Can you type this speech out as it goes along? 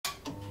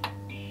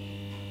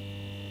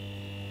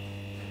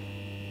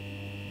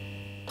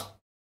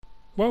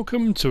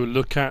Welcome to a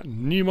look at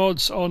new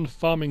mods on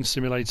Farming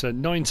Simulator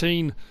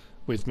 19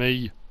 with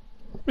me,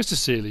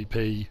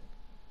 MrSealyp.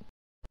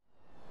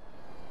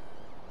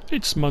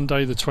 It's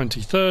Monday the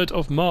 23rd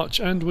of March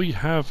and we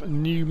have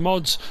new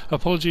mods.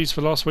 Apologies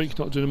for last week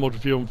not doing a mod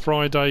review on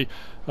Friday.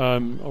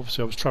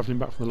 Obviously I was travelling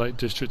back from the Lake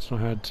District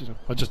and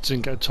I just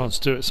didn't get a chance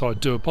to do it, so I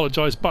do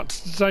apologise. But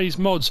today's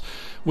mods,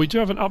 we do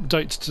have an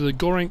update to the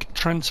Gorank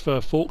transfer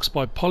forks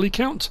by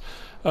Polycount.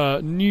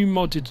 New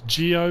modded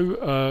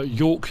Geo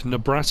York,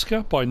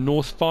 Nebraska by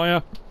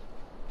Northfire,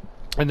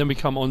 and then we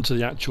come on to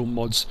the actual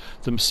mods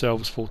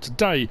themselves for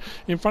today.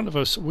 In front of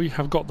us we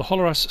have got the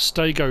Holoras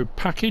Stego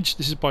package.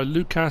 This is by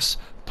Lucas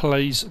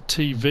Plays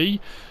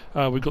TV.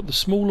 We've got the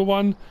smaller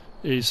one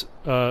is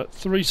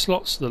 3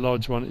 slots, the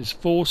larger one is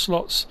 4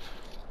 slots.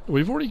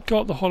 We've already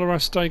got the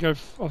Holoras Stego,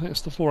 I think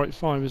it's the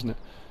 485, isn't it?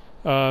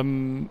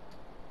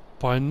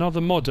 By another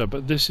modder,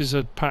 but this is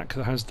a pack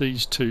that has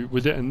these two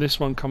with it, and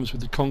this one comes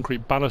with the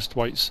concrete ballast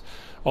weights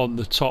on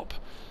the top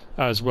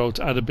as well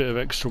to add a bit of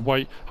extra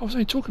weight. I was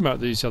only talking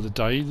about these the other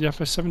day, the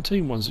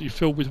FS19 ones that you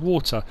fill with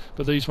water,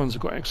 but these ones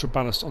have got extra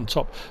ballast on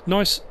top.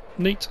 Nice,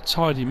 neat,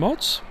 tidy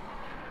mods.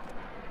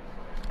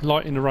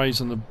 Lighting arrays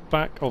on the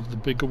back of the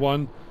bigger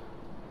one.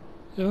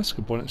 Yeah, that's a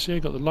good point actually.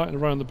 You've got the lighting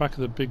array on the back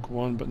of the big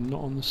one, but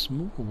not on the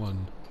smaller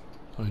one.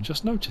 I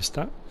just noticed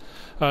that.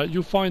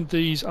 You'll find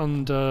these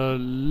under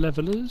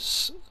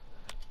levelers,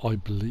 I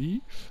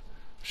believe.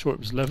 I'm sure it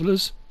was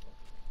levelers.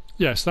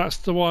 Yes, that's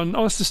the one.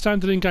 Oh, that's the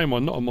standard in-game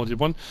one, not a modded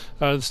one.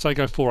 The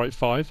Stego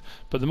 485,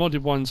 but the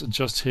modded ones are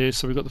just here.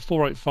 So we've got the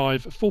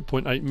 485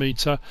 4.8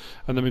 metre,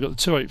 and then we've got the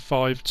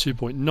 285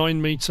 2.9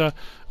 metre.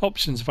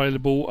 Options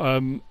available.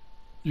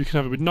 You can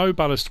have it with no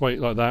ballast weight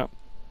like that.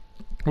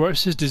 Where it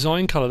says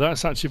design colour,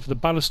 that's actually for the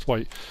ballast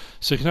weight.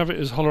 So you can have it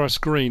as Holoras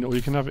green, or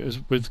you can have it as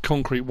with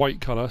concrete weight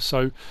colour.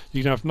 So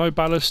you can have no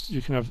ballast,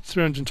 you can have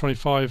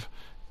 325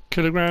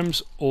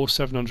 kilograms or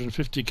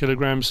 750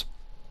 kilograms.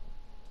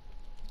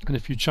 And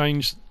if you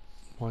change,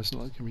 why isn't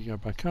it letting me go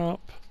back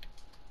up?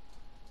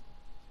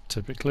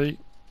 Typically,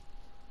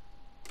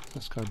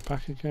 let's go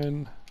back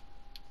again.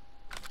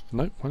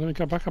 Nope, why don't we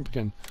go back up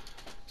again?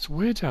 It's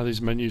weird how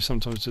these menus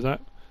sometimes do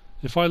that.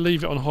 If I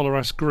leave it on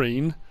Holoras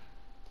green,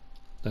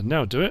 then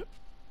now do it.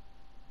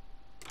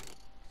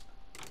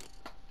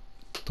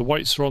 The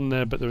weights are on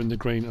there, but they're in the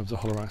green of the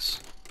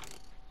Holoras,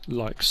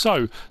 like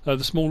so.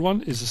 The small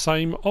one is the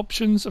same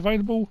options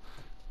available: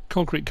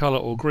 concrete colour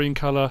or green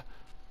colour,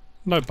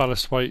 no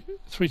ballast weight,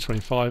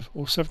 325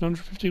 or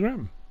 750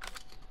 gram.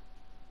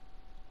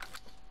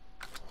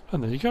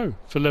 And there you go,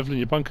 for levelling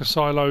your bunker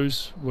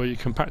silos, where you're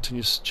compacting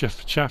your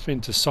chaff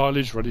into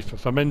silage ready for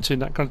fermenting,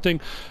 that kind of thing.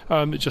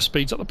 It just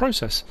speeds up the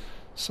process.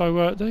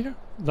 So there you go.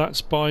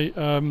 That's by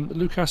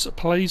Lucas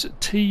Plays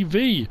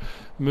TV.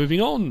 Moving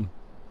on,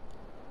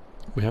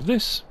 we have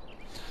this.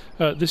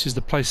 This is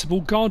the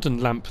placeable garden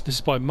lamp. This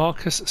is by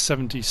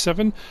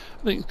Marcus77.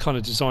 I think it's kind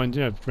of designed,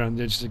 you know, around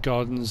the edges of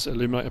gardens,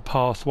 illuminate a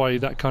pathway,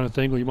 that kind of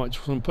thing. Or you might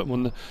just want to put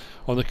them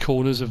on the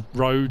corners of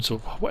roads or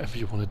whatever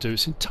you want to do.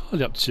 It's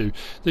entirely up to you.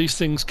 These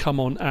things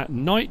come on at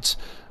night.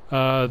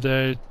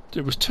 There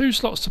was 2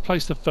 slots to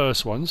place the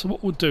first one. So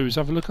what we'll do is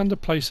have a look under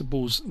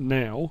placeables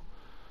now.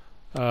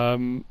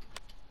 I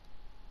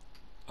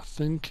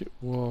think it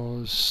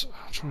was,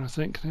 I'm trying to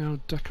think now,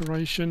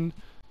 decoration.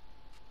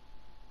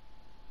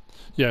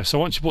 Yeah, so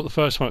once you bought the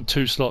first one at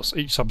 2 slots,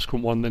 each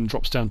subsequent one then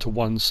drops down to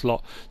 1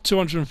 slot.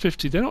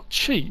 250, they're not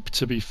cheap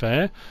to be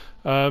fair,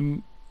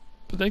 but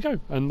there you go,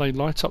 and they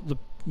light up the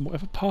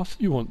whatever path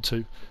you want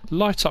to.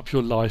 Light up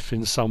your life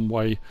in some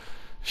way,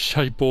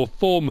 shape or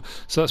form.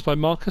 So that's by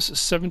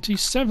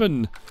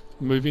Marcus77.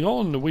 Moving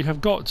on, we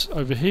have got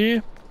over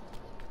here,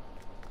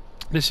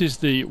 this is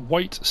the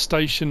weight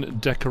station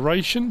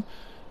decoration.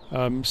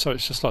 So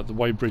it's just like the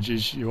weigh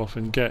bridges you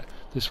often get.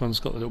 This one's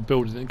got the little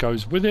building that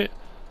goes with it.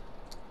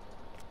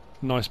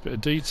 Nice bit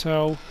of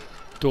detail.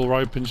 Door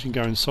opens, you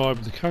can go inside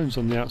with the cones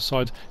on the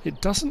outside.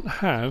 It doesn't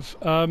have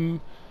an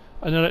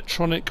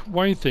electronic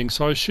weighing thing,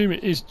 so I assume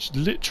it is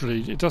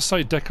literally, it does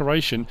say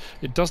decoration,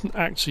 it doesn't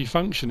actually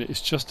function,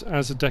 it's just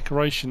as a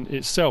decoration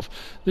itself.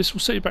 This will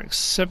set you back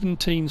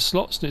 17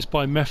 slots, and it's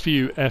by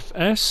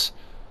MefiuFS.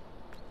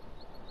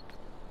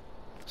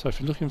 So if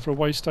you're looking for a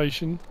weigh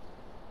station,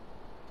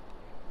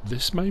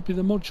 this may be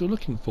the mod you're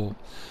looking for.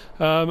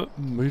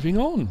 Moving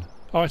on.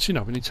 Oh, actually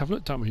no, we need to have a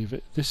look, don't we?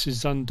 This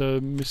is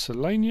under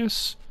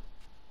miscellaneous.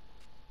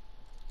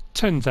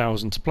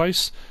 10,000 to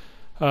place.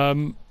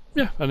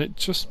 Yeah, and it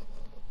just,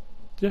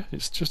 yeah,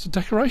 it's just a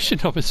decoration.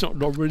 It's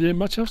not really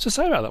much else to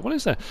say about that one,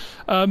 is there?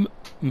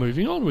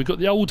 Moving on, we've got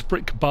the Old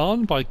Brick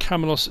Barn by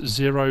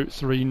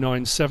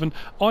Camelos0397.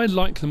 I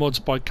like the mods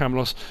by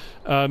Camelos.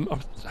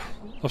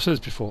 I've said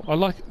this before, I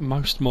like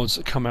most mods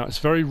that come out. It's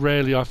very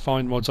rarely I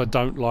find mods I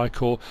don't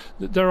like, or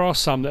there are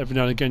some that every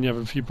now and again you have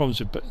a few problems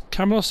with, but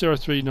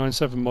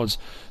Camelos0397 mods,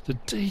 the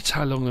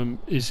detail on them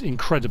is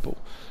incredible.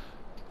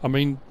 I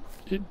mean,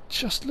 it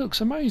just looks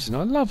amazing.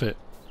 I love it.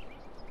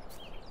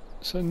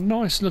 It's a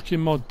nice looking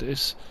mod,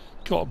 this.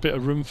 got a bit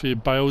of room for your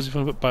bales if you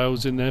want to put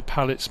bales in there,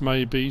 pallets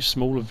maybe,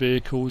 smaller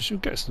vehicles. You'll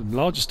get some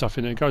larger stuff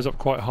in there. It goes up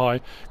quite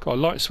high. Got a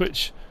light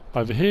switch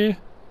over here,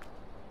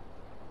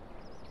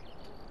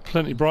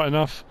 plenty bright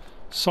enough.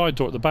 Side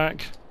door at the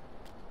back,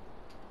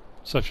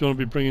 so if you want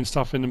to be bringing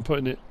stuff in and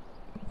putting it,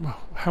 well,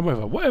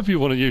 however, whatever you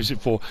want to use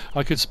it for.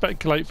 I could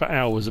speculate for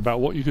hours about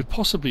what you could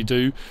possibly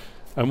do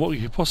and what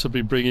you could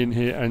possibly bring in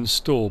here and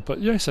store.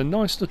 But yes, a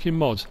nice looking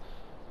mod.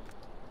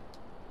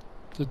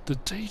 The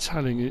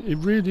detailing, it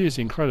really is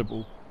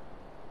incredible.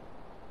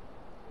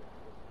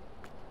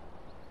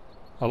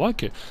 I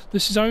like it.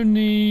 This is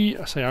only,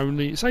 I say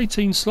only, it's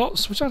 18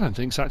 slots, which I don't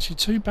think is actually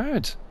too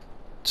bad,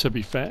 to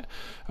be fair.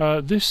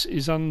 This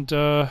is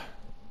under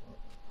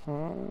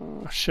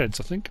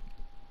sheds, I think.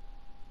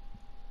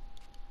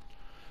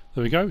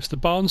 There we go. It's the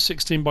barn,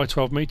 16 by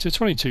 12 metre,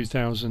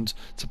 22,000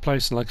 to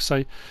place, and like I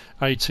say,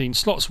 18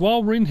 slots.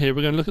 While we're in here,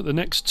 we're going to look at the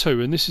next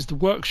two, and this is the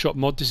workshop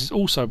mod. This is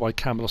also by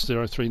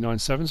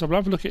Camelos0397. So we'll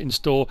have a look at it in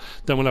store,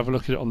 then we'll have a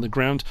look at it on the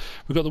ground.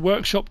 We've got the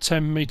workshop,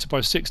 10 metre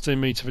by 16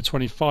 metre for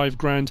 25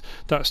 grand.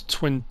 That's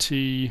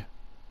 20.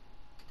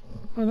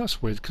 Oh,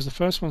 that's weird because the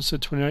first one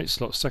said 28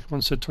 slots, second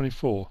one said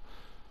 24.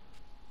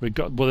 We've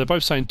got, well, they're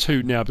both saying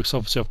 2 now because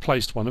obviously I've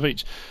placed one of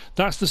each.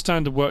 That's the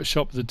standard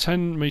workshop. The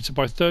 10 metre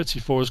by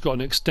 34 has got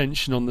an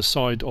extension on the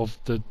side of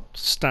the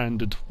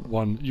standard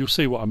one. You'll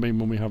see what I mean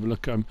when we have a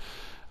look at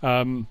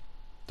them.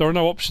 There are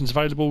no options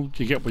available.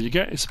 You get what you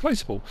get. It's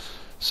placeable.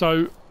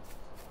 So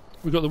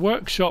we've got the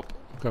workshop.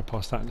 I'll go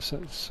past that in a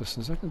second.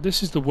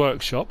 This is the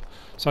workshop.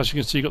 So as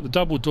you can see, you've got the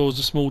double doors,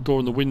 the small door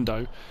and the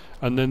window.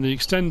 And then the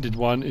extended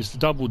one is the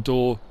double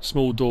door,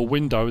 small door,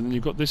 window. And then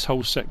you've got this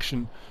whole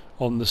section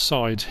on the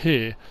side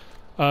here.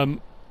 The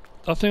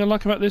thing I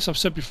like about this, I've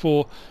said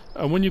before,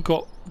 when you've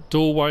got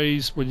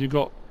doorways, when you've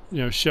got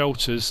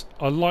shelters,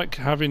 I like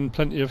having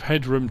plenty of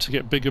headroom to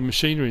get bigger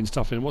machinery and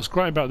stuff in. What's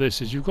great about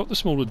this is you've got the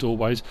smaller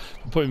doorways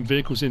for putting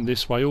vehicles in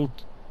this way, or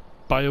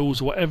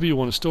bales, or whatever you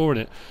want to store in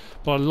it.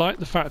 But I like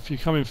the fact if you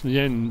come in from the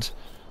end,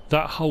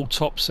 that whole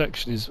top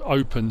section is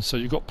open, so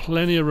you've got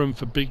plenty of room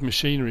for big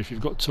machinery if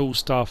you've got tool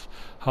stuff,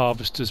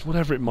 harvesters,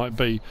 whatever it might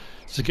be,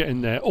 to get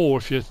in there. Or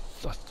if you,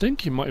 I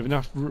think you might even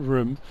have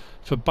room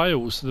for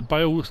bales, so the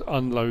bale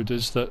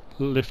unloaders that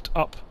lift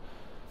up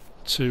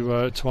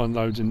to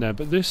unload in there.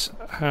 But this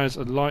has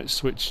a light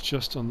switch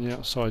just on the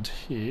outside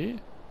here.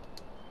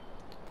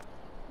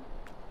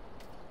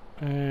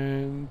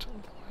 And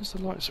where's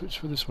the light switch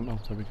for this one? Oh,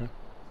 there we go.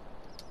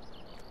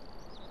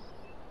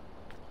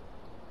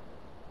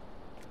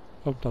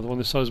 Oh, another one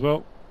this side as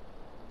well.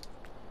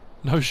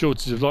 No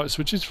shortage of light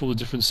switches for all the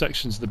different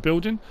sections of the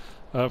building.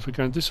 If we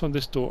go in this one,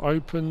 this door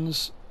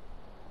opens.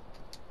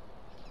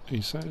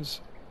 He says.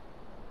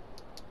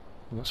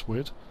 Well, that's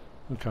weird.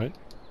 Okay.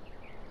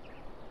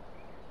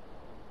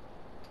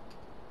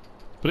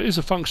 But it is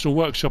a functional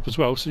workshop as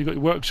well, so you've got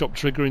your workshop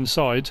trigger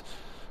inside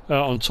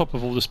on top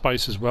of all the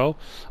space as well.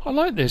 I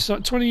like this,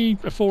 like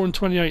 24 and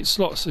 28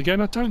 slots. Again,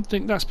 I don't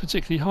think that's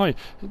particularly high.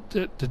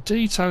 The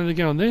detailing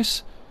again on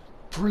this,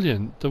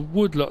 brilliant. The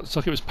wood looks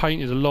like it was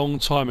painted a long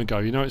time ago.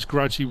 It's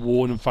gradually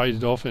worn and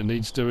faded off and it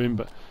needs doing,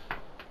 but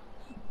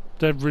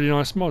they're really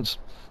nice mods.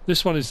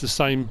 This one is the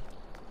same.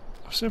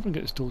 I'll see if I can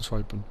get this door to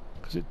open,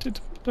 because it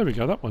did. There we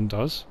go, that one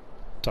does.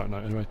 Don't know,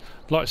 anyway.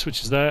 Light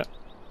switch is there.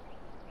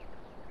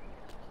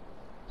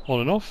 On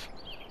and off.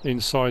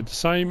 Inside the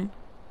same.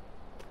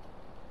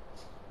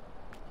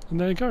 And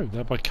there you go.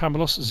 They're by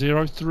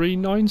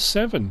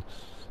Camelos0397.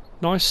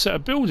 Nice set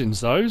of buildings,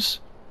 those.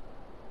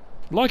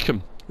 Like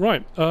them.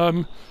 Right,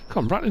 I'm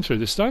rattling through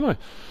this, don't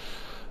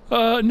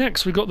I?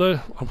 Next, we've got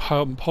the.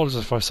 I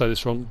apologise if I say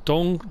this wrong.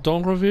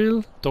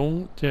 Dongreville,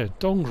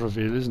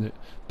 Dongreville, isn't it?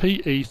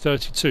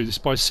 PE32. This is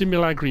by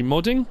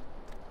SimulagriModding.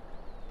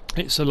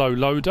 It's a low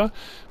loader,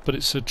 but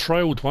it's a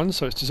trailed one,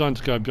 so it's designed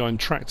to go behind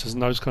tractors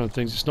and those kind of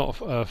things. It's not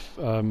a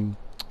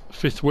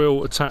fifth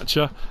wheel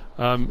attacher.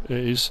 It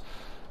is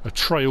a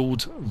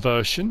trailed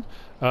version.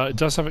 It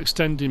does have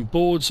extending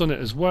boards on it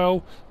as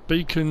well.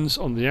 Beacons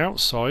on the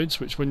outsides,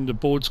 which when the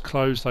boards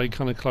close, they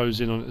kind of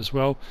close in on it as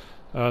well.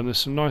 There's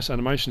some nice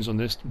animations on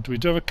this. We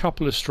do have a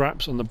couple of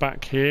straps on the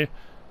back here,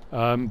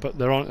 but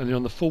there aren't any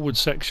on the forward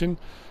section.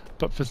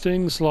 But for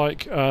things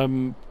like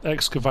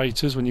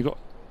excavators, when you've got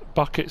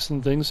buckets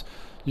and things,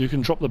 you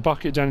can drop the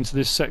bucket down into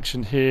this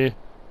section here.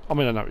 I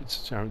mean, I know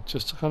it's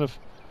just to kind of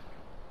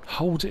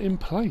hold it in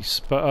place.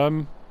 But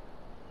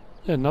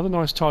yeah, another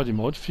nice tidy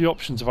mod. Few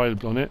options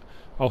available on it.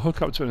 I'll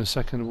hook up to it in a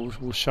second and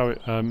we'll show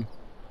it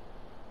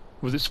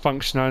with its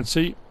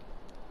functionality.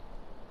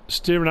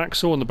 Steering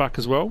axle on the back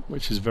as well,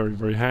 which is very,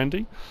 very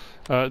handy.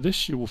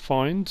 This you will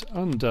find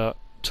under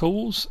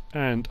tools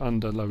and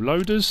under low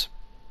loaders.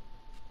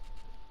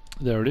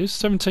 There it is,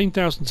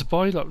 17,000 to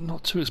buy, like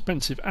not too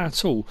expensive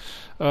at all.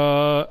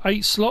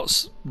 8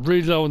 slots,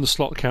 really low on the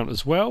slot count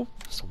as well.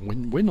 It's a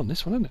win-win on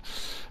this one, isn't it?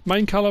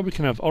 Main colour, we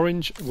can have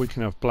orange, we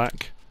can have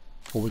black,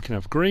 or we can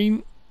have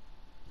green.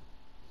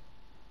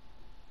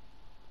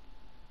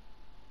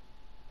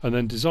 And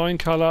then design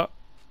colour,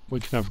 we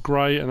can have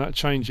grey, and that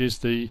changes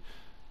the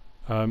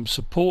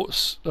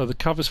supports the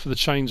covers for the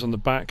chains on the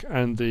back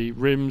and the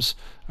rims,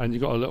 and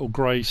you've got a little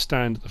grey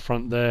stand at the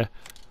front there.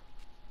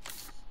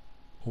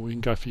 Or we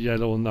can go for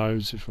yellow on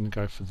those if you want to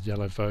go for the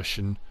yellow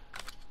version.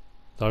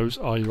 Those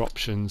are your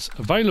options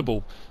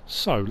available.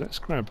 So let's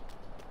grab.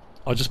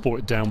 I just brought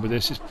it down with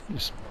this.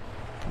 It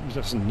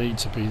doesn't need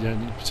to be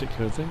any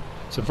particular thing.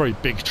 It's a very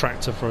big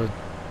tractor for a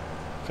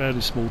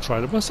fairly small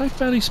trailer. But I say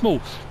fairly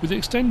small. With the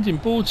extending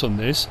boards on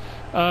this,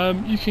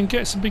 you can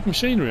get some big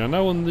machinery. I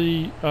know on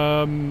the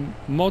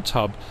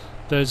Modhub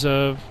there's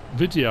a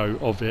video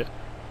of it,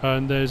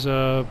 and there's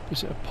a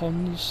is it a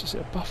Pons? Is it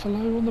a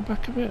Buffalo on the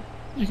back of it?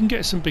 You can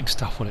get some big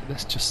stuff on it,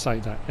 let's just say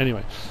that.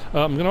 Anyway,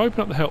 I'm going to open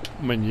up the help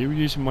menu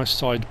using my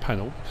side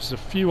panel, because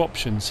there's a few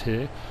options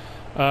here.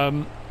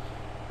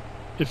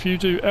 If you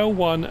do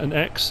L1 and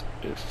X,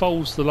 it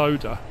folds the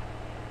loader.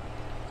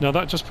 Now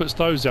that just puts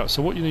those out,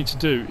 so what you need to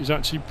do is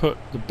actually put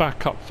the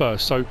back up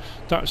first. So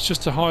that's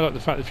just to highlight the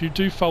fact that if you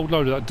do fold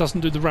loader, that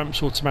doesn't do the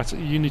ramps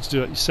automatically, you need to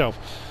do that yourself.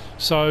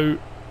 So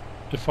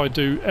if I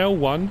do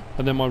L1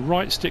 and then my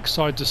right stick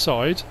side to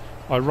side,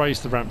 I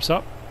raise the ramps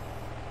up,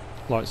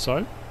 like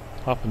so.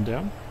 Up and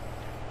down.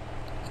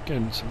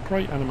 Again, some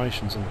great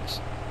animations on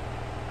this.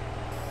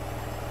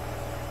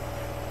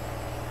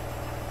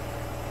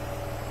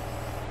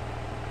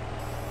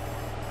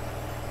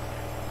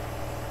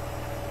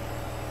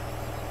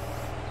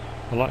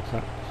 I like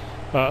that.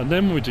 And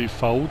then when we do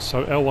fold,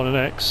 so L1 and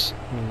X,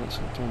 let's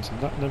get down to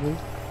that level.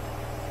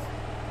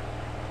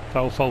 That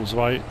all folds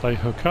away, they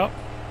hook up.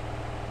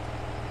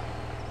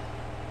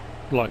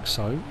 Like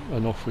so,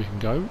 and off we can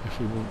go if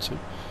we want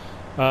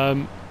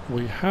to.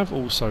 We have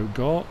also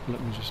got,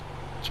 let me just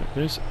check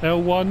this,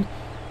 L1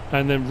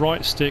 and then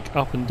right stick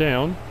up and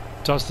down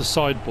does the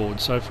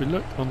sideboard. So if we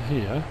look on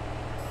here,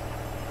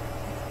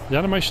 the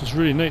animation's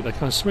really neat. They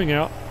kind of swing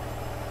out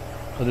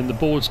and then the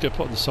boards get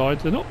put on the side.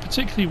 They're not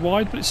particularly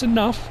wide, but it's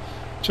enough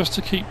just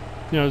to keep,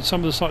 you know,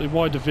 some of the slightly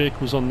wider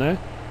vehicles on there.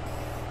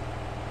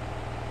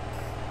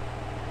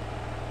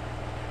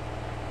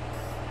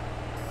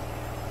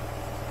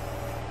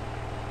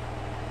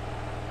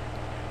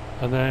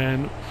 And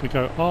then if we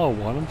go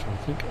R1, I'm trying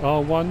to think,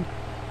 R1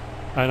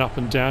 and up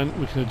and down,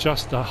 we can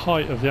adjust the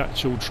height of the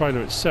actual trailer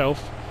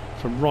itself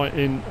from right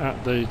in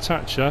at the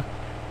attacher.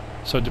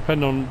 So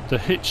depending on the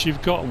hitch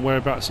you've got and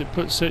whereabouts it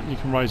puts it, you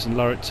can raise and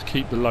lower it to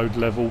keep the load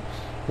level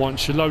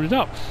once you're loaded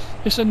up.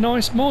 It's a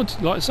nice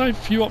mod. Like I say, a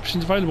few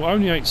options available,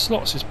 only 8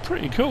 slots, is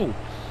pretty cool.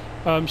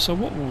 So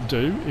what we'll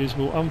do is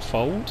we'll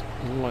unfold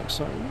like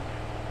so,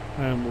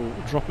 and we'll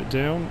drop it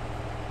down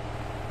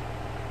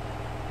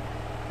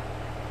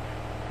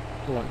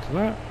like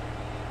that,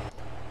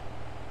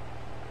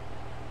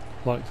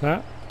 like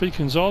that.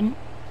 Beacons on,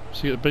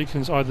 so you get the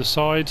beacons either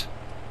side,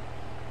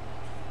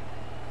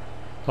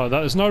 like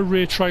that. There's no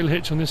rear trailer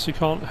hitch on this, so you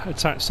can't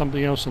attach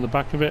something else on the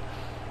back of it.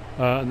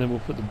 And then we'll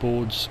put the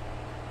boards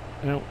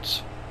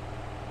out.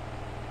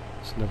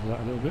 Let's level that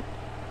a little bit.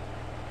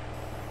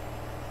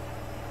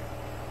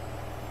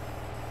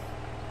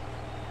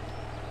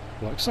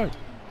 Like so.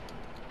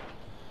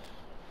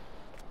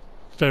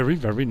 Very,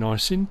 very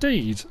nice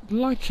indeed.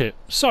 Like it.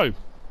 So,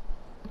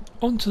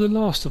 on to the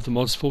last of the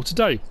mods for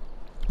today.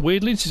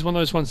 Weirdly, this is one of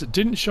those ones that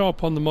didn't show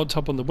up on the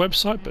Modhub on the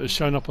website, but has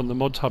shown up on the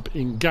Modhub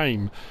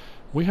in-game.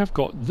 We have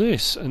got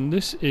this, and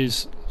this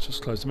is... Let's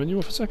just close the menu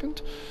off a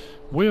second.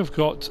 We have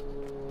got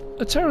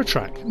a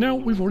TerraTrack. Now,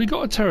 we've already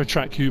got a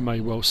TerraTrack, you may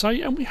well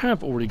say, and we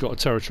have already got a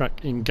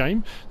TerraTrack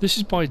in-game. This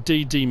is by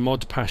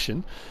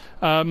DDModPassion.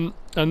 And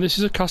this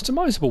is a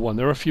customizable one.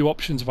 There are a few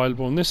options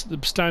available on this. The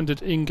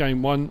standard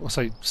in-game one, I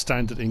say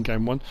standard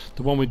in-game one,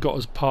 the one we got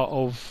as part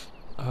of,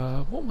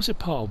 what was it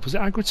part of? Was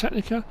it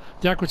Agritechnica?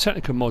 The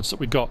Agritechnica mods that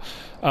we got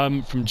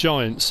from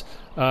Giants.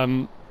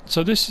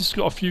 So this has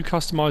got a few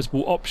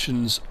customizable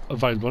options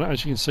available.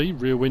 As you can see,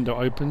 rear window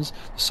opens,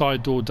 the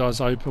side door does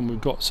open. We've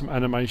got some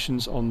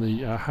animations on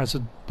the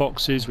hazard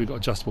boxes. We've got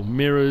adjustable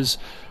mirrors,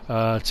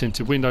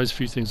 tinted windows, a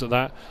few things like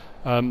that.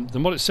 The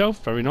mod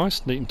itself, very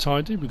nice, neat and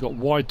tidy. We've got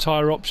wide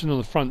tyre option on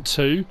the front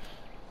too,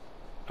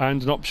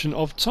 and an option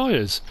of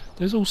tyres.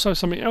 There's also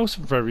something else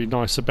very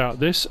nice about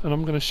this, and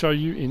I'm going to show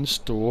you in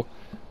store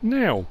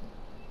now.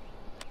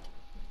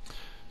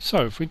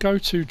 So if we go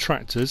to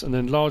tractors and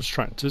then large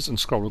tractors and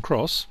scroll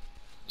across,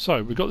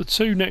 so we've got the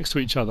two next to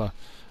each other,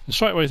 and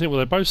straight away you think, well,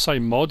 they both say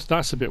mod.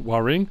 That's a bit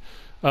worrying.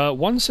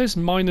 One says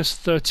minus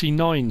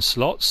 39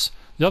 slots.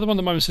 The other one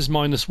at the moment says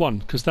 -1,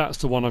 because that's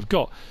the one I've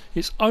got.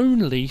 It's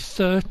only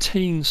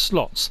 13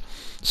 slots.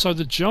 So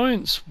the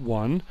Giants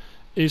one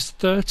is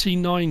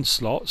 39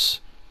 slots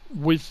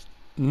with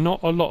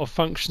not a lot of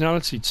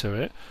functionality to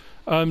it.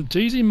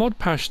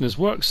 DDModPassion has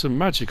worked some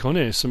magic on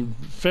here, some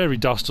fairy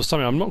dust or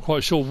something. I'm not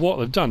quite sure what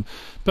they've done.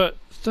 But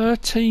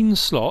 13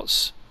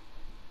 slots,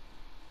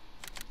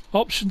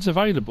 options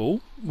available.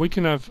 We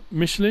can have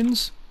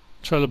Michelin's,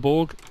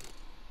 Trelleborg,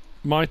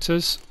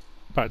 Mitres,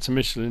 back to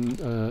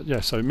Michelin, yeah,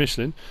 so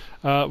Michelin.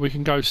 We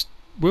can go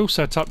we'll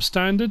set up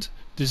standard,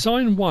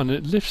 design 1,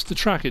 and it lifts the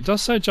track. It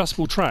does say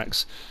adjustable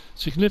tracks,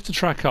 so you can lift the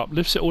track up,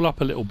 lifts it all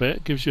up a little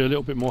bit, gives you a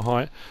little bit more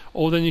height,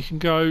 or then you can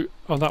go,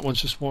 oh, that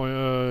one's just,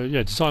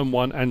 yeah, design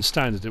 1 and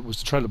standard. It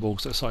was the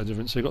Trelleborg, so that's slightly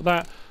different. So you've got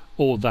that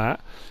or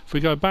that. If we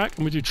go back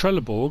and we do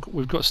Trelleborg,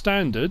 we've got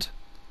standard,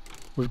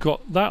 we've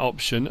got that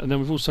option, and then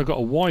we've also got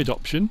a wide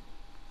option.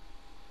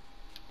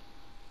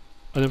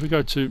 And if we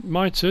go to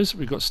miters,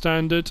 we've got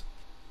standard,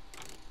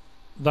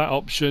 that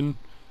option,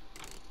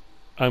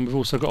 and we've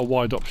also got a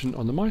wide option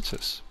on the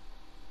miters.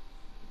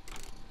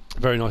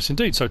 Very nice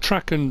indeed. So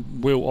track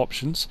and wheel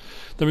options.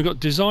 Then we've got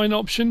design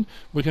option.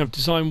 We can have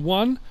design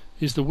 1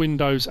 is the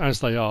windows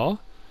as they are.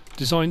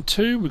 Design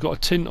 2, we've got a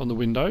tint on the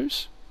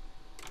windows.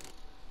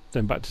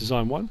 Then back to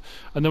design 1.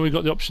 And then we've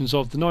got the options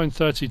of the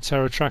 930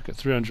 TerraTrack at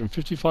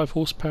 355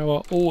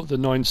 horsepower or the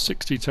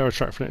 960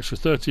 TerraTrack for an extra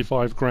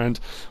 35 grand,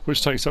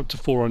 which takes up to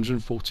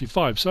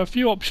 445. So a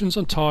few options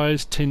on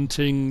tyres,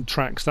 tinting,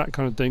 tracks, that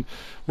kind of thing,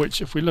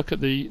 which if we look at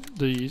the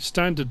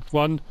standard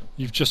one,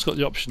 you've just got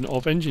the option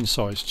of engine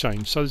size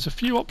change. So there's a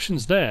few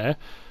options there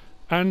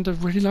and a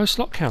really low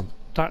slot count.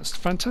 That's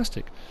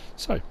fantastic.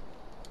 So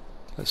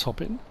let's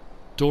hop in.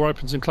 Door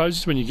opens and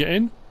closes when you get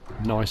in.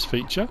 Nice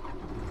feature.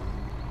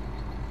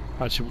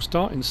 Actually, we'll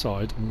start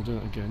inside and we'll do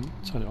that again.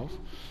 Turn it off.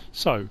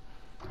 So,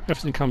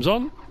 everything comes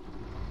on.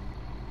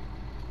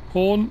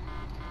 Horn.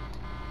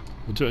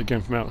 We'll do it again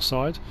from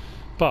outside.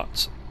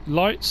 But,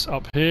 lights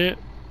up here.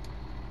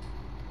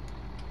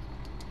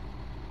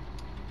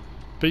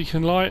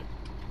 Beacon light.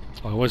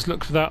 I always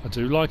look for that. I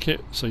do like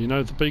it. So you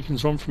know the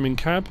beacon's on from in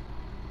cab.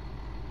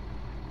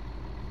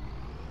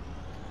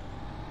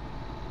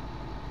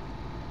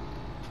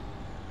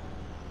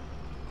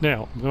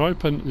 Now, I'm going to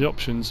open the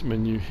options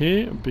menu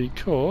here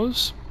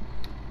because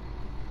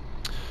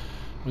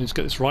I need to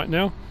get this right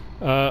now.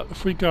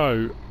 If we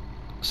go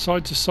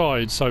side to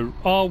side, so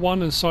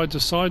R1 and side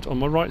to side on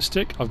my right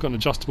stick, I've got an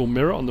adjustable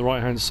mirror on the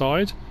right hand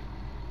side.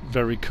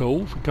 Very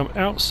cool. If we come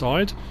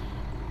outside,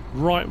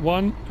 right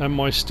one and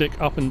my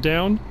stick up and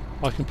down,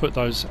 I can put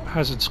those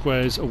hazard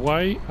squares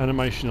away,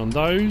 animation on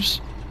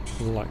those,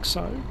 like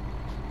so.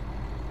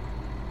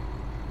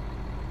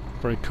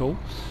 Very cool.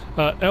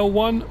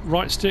 L1,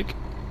 right stick,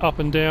 up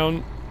and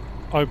down,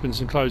 opens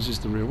and closes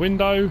the rear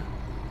window,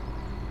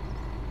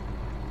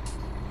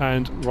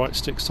 and right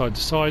stick side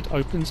to side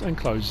opens and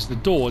closes the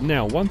door.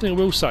 Now, one thing I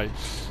will say,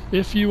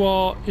 if you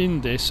are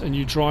in this and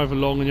you drive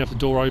along and you have the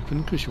door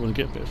open because you want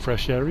to get a bit of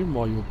fresh air in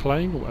while you're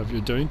playing or whatever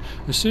you're doing,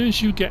 as soon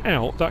as you get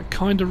out, that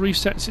kind of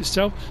resets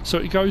itself, so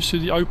it goes through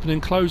the open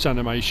and close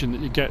animation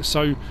that you get,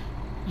 so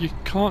you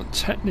can't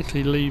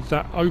technically leave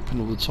that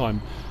open all the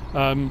time.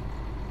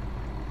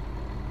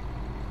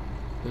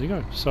 There you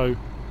go. So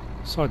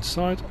side to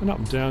side and up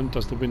and down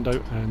does the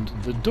window and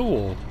the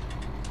door.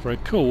 Very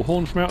cool.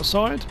 Horn from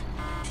outside.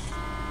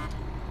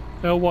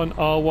 L1,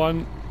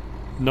 R1,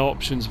 no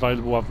options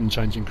available other than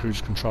changing cruise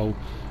control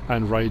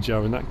and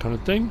radio and that kind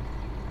of thing.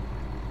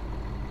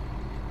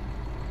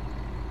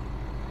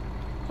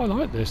 I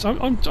like this.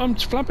 I'm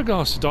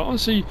flabbergasted.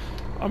 Honestly,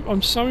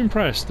 I'm so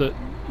impressed that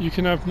you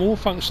can have more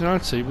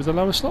functionality with a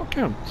lower slot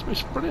count.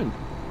 It's brilliant.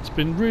 It's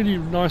been really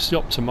nicely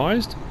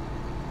optimised.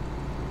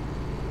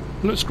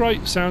 Looks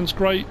great, sounds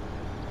great.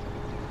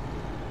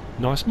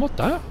 Nice mod,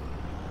 that.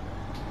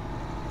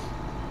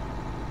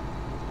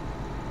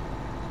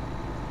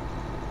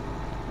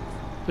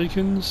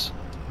 Beacons,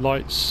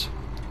 lights.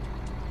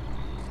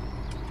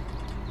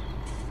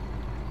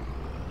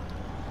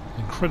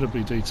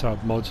 Incredibly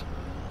detailed mod.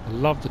 I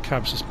love the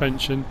cab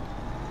suspension.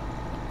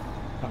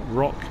 That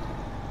rock.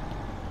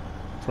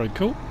 Very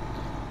cool.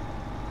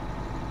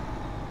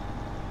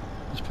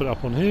 Let's put it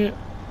up on here.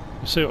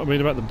 You see what I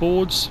mean about the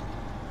boards?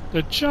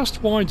 They're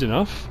just wide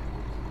enough.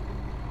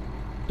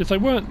 If they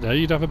weren't there,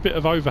 you'd have a bit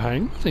of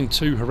overhang. Nothing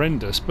too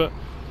horrendous, but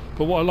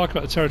what I like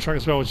about the TerraTrack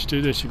as well is you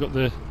do this, you've got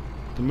the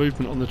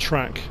movement on the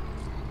track.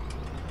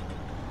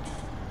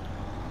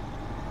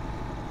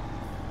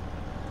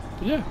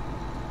 But yeah,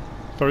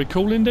 very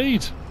cool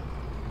indeed.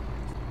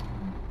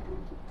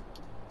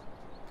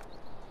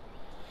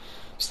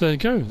 So there you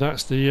go,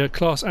 that's the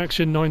Class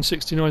Action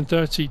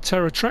 960-930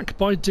 TerraTrack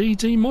by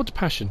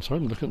DDModPassion. Sorry,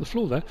 I'm looking at the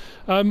floor there.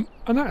 And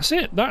that's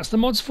it, that's the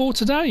mods for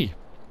today.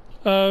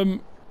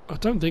 I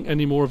don't think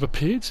any more have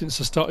appeared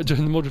since I started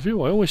doing the mod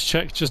review. I always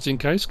check just in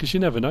case, because you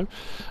never know.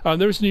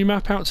 There is a new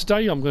map out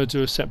today. I'm going to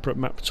do a separate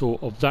map tour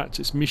of that.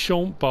 It's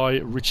Mission by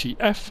Richie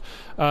F.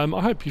 I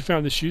hope you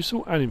found this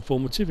useful and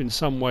informative in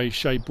some way,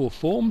 shape or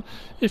form.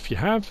 If you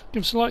have,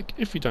 give us a like.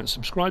 If you don't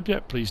subscribe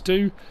yet, please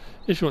do.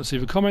 If you want to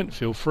leave a comment,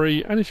 feel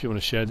free. And if you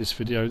want to share this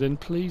video, then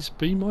please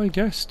be my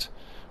guest.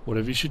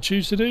 Whatever you should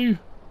choose to do.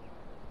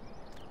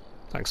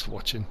 Thanks for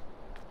watching.